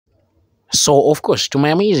So, of course, to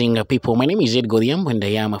my amazing people, my name is Ed Godiam and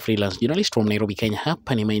I am a freelance journalist from Nairobi, Kenya.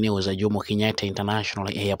 Hapa ni maeneo za Jomo Kenyatta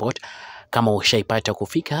International Airport. Kama ushaipata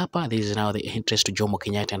kufika hapa, this is now the entrance to Jomo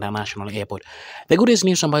Kenyatta International Airport. The goodest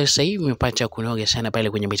news ambayo sasa hivi nimepata kunoga sana pale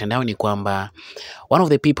kwenye mitandao ni kwamba one of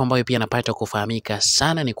the people ambayo pia anapata kufahamika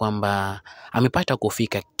sana ni kwamba amepata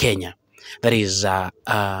kufika Kenya. That is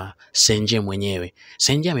Senje mwenyewe.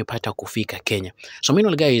 Senje amepata kufika Kenya. So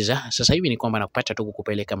meanwhile guys, sasa hivi ni kwamba nakupata tu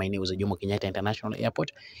kukupeleka maeneo za Jomo Kenyatta International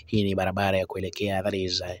Airport. Hii ni barabara ya kuelekea that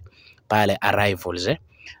is pale arrivals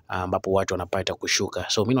ambapo watu wanapata kushuka.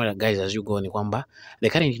 So meanwhile guys, as you go ni kwamba the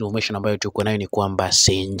current information ambayo tuko nayo ni kwamba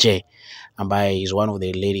Senje ambaye is one of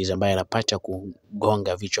the ladies ambaye anapata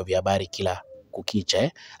kugonga vichwa vya habari kila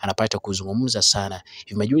kukicha anapata kuzungumza sana.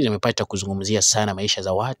 Hivi majuzi amepata kuzungumzia sana maisha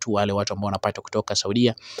za watu, wale watu ambao wanapata kutoka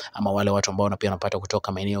Saudia ama wale watu ambao pia wanapata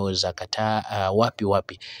kutoka maeneo za Qatar,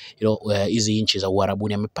 wapi hizi nchi za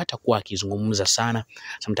Uarabuni. Amepata kuwa akizungumza sana.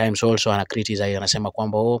 Sometimes also ana criticize, anasema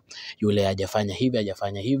kwamba yule hajafanya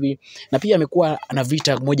hivi, na pia amekuwa na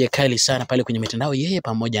vita moja kali sana pale kwenye mitandao yeye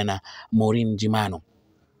pamoja na Maureen Jimano.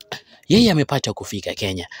 Yeye amepata kufika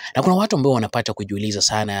Kenya. Na kuna watu ambao wanapata kujiuliza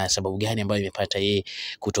sana sababu gani ambayo imepata yeye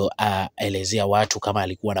kutoelezea watu kama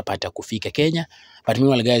alikuwa anapata kufika Kenya. But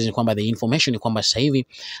meanwhile guys, ni kwamba the information ni kwamba sasa hivi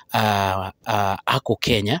ako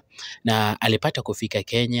Kenya na alipata kufika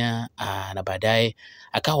Kenya na baadaye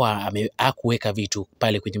akawa hakuweka vitu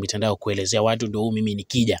pale kwenye mitandao kuelezea watu ndio mimi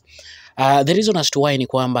nikija. The reason as to why ni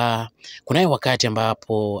kwamba kuna wakati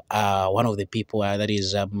ambapo one of the people that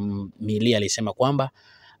is Mili alisema kwamba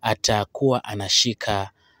atakuwa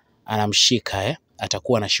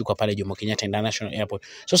atakuwa anashikwa pale Jomo Kenyatta International Airport.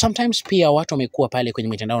 So sometimes pia watu wamekuwa pale kwenye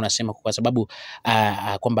mitandao wanasema kwa sababu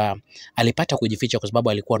kwamba alipata kujificha kwa sababu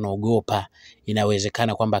alikuwa anaogopa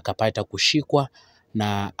inawezekana kwamba akapata kushikwa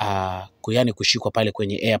na kushikwa pale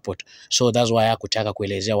kwenye airport. So that's why hakutaka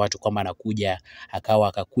kuelezea watu kwamba anakuja,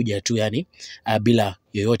 akakuja tu bila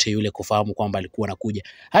yoyote yule kufahamu kwamba alikuwa anakuja.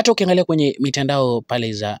 Hata ukiangalia kwenye mitandao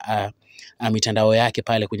pale za mitandao yake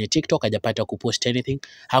pale kwenye TikTok hajapata kupost anything,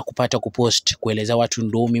 hakupata kupost kueleza watu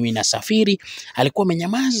ndo mimi nasafiri. Alikuwa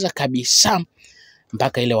amenyamaza kabisa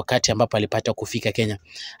mpaka ile wakati ambapo alipata kufika Kenya.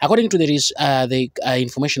 According to the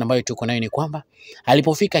information ambayo tuko nayo ni kwamba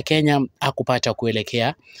alipofika Kenya hakupata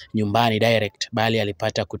kuelekea nyumbani direct, bali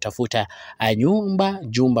alipata kutafuta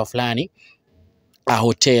jumba fulani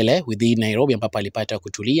hotel within Nairobi ambapo alipata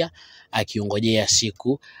kutulia akiongojea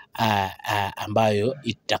siku ambayo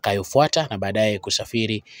itakayofuata na baadaye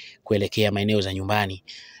kusafiri kuelekea maeneo za nyumbani.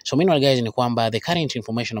 So meanwhile guys, ni kwamba the current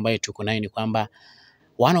information ambayo tuko nayo ni kwamba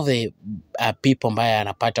one of the people ambaye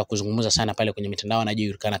anapata kuzungumza sana pale kwenye mitandao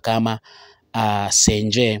anajulikana kama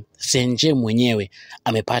Senje mwenyewe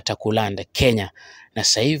amepata kulanda Kenya na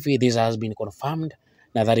sasa hivi this has been confirmed,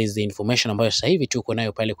 na that is the information ambayo sasa hivi tuko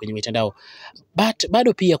nayo pale kwenye mitandao. But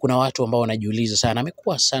bado pia kuna watu ambao wanajiuliza sana,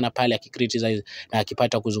 amekuwa sana pale akicriticize na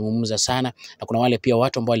akipata kuzungumza sana, na kuna wale pia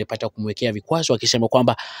watu ambao walipata kumwekea vikwazo akisema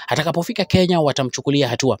kwamba atakapofika Kenya watamchukulia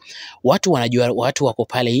hatua. Watu wanajua, watu wako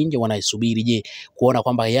pale nje wanasubiri kuona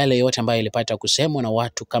kwamba yale yote ambayo alipata kusemwa na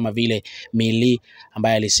watu kama vile Mili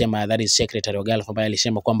ambaye alisema, that is secretary wa Gulf, ambaye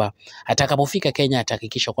alisema kwamba atakapofika Kenya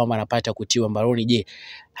atahakikisha kwamba anapata kutiwa mbaroni.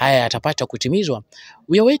 Haya atapata kutimizwa?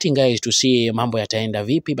 We are waiting guys to see mambo yataenda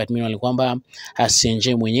vipi, but meanwhile kwamba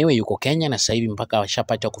Senje mwenyewe yuko Kenya na sasa hivi mpaka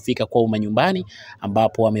washapata kufika kwa nyumbani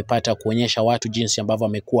ambapo amepata kuonyesha watu jinsi ambavyo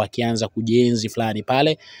amekuwa akianza kujenzi fulani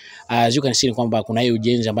pale. As you can see kwamba kuna hiyo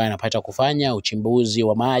ujenzi ambayo anapata kufanya uchimbuzi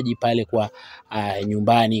wa maji pale kwa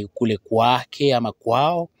nyumbani kule kwake ama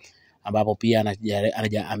kwao, ambapo pia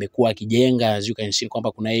amekuwa akijenga. As you can see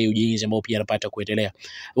kwamba kuna yeye ujenzi ambao pia anapata kuendelea.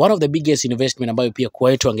 One of the biggest investment ambayo pia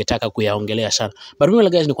kwetu angetaka kuyaongelea sana. But meanwhile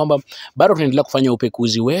guys, ni kwamba bado tunaendelea kufanya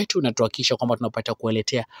upekuzi wetu na tuhakikisha kwamba tunapata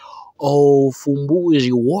kueletea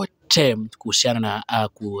ufumbuzi wote kuhusiana na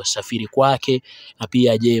kusafiri kwake na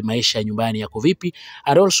pia maisha ya nyumbani yako vipi.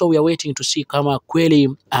 And also we are waiting to see kama kweli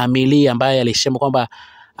Mili ambaye alisema kwamba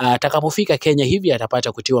atakapofika Kenya hivi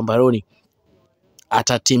atapata kutiwa mbaroni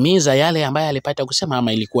atatimiza yale ambaye alipata kusema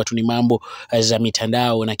ama ilikuwa tu ni mambo za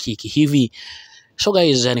mitandao na kiki hivi. So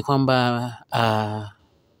guys, ni kwamba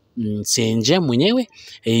Senje mwenyewe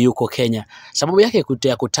yuko Kenya. Sababu yake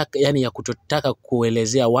ya kutotaka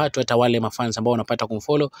kuelezea watu hata wale mafans ambao wanapata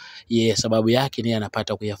kumfollow sababu yake ni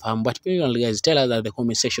anapata kuyafahamu. But guys, tell us at the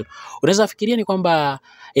comment section. Unaweza fikiria ni kwamba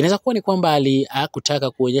inaweza kuwa ni kwamba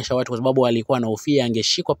hakutaka kuonyesha watu kwa sababu alikuwa anahofia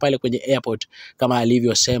angeshikwa pale kwenye airport kama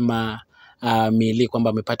alivyosema Mili kwamba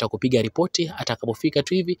amepata kupiga ripoti, atakapofika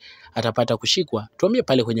tu hivi atapata kushikwa. Tuambie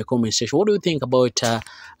pale kwenye comment section, what do you think about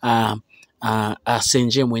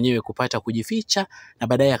Senje mwenyewe kupata kujificha na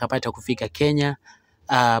baadaye akapata kufika Kenya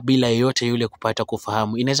bila yeyote yule kupata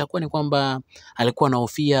kufahamu. Inaweza kuwa ni kwamba alikuwa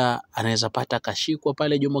anahofia anaweza pata kashikwa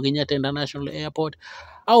pale Jomo Kenyatta International Airport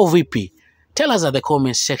au vipi? Tell us at the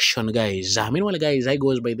comment section, guys. Meanwhile, guys, I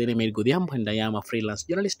goes by the name of Gudhiambo and I am a freelance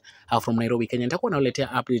journalist from Nairobi, Kenya. Nitakuwa naletea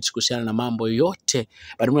updates kuhusiana na mambo yote.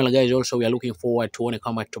 But meanwhile, guys, also we are looking forward tuone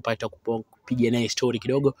kama tupata kupiga naye story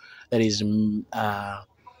kidogo. That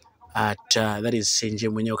is Senje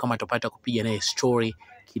mwenyewe, kama tupata kupiga naye story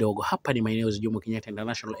kidogo. Hapa ni maeneo ya Jomo Kenyatta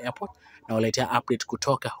International Airport na waletea update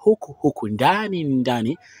kutoka huku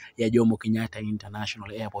ndani ya Jomo Kenyatta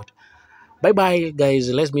International Airport. Bye bye, guys.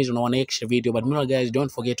 Let's meet on our next video. But meanwhile, guys,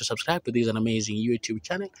 don't forget to subscribe to this an amazing YouTube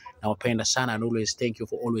channel. Nawapenda sana and always thank you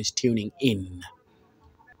for always tuning in.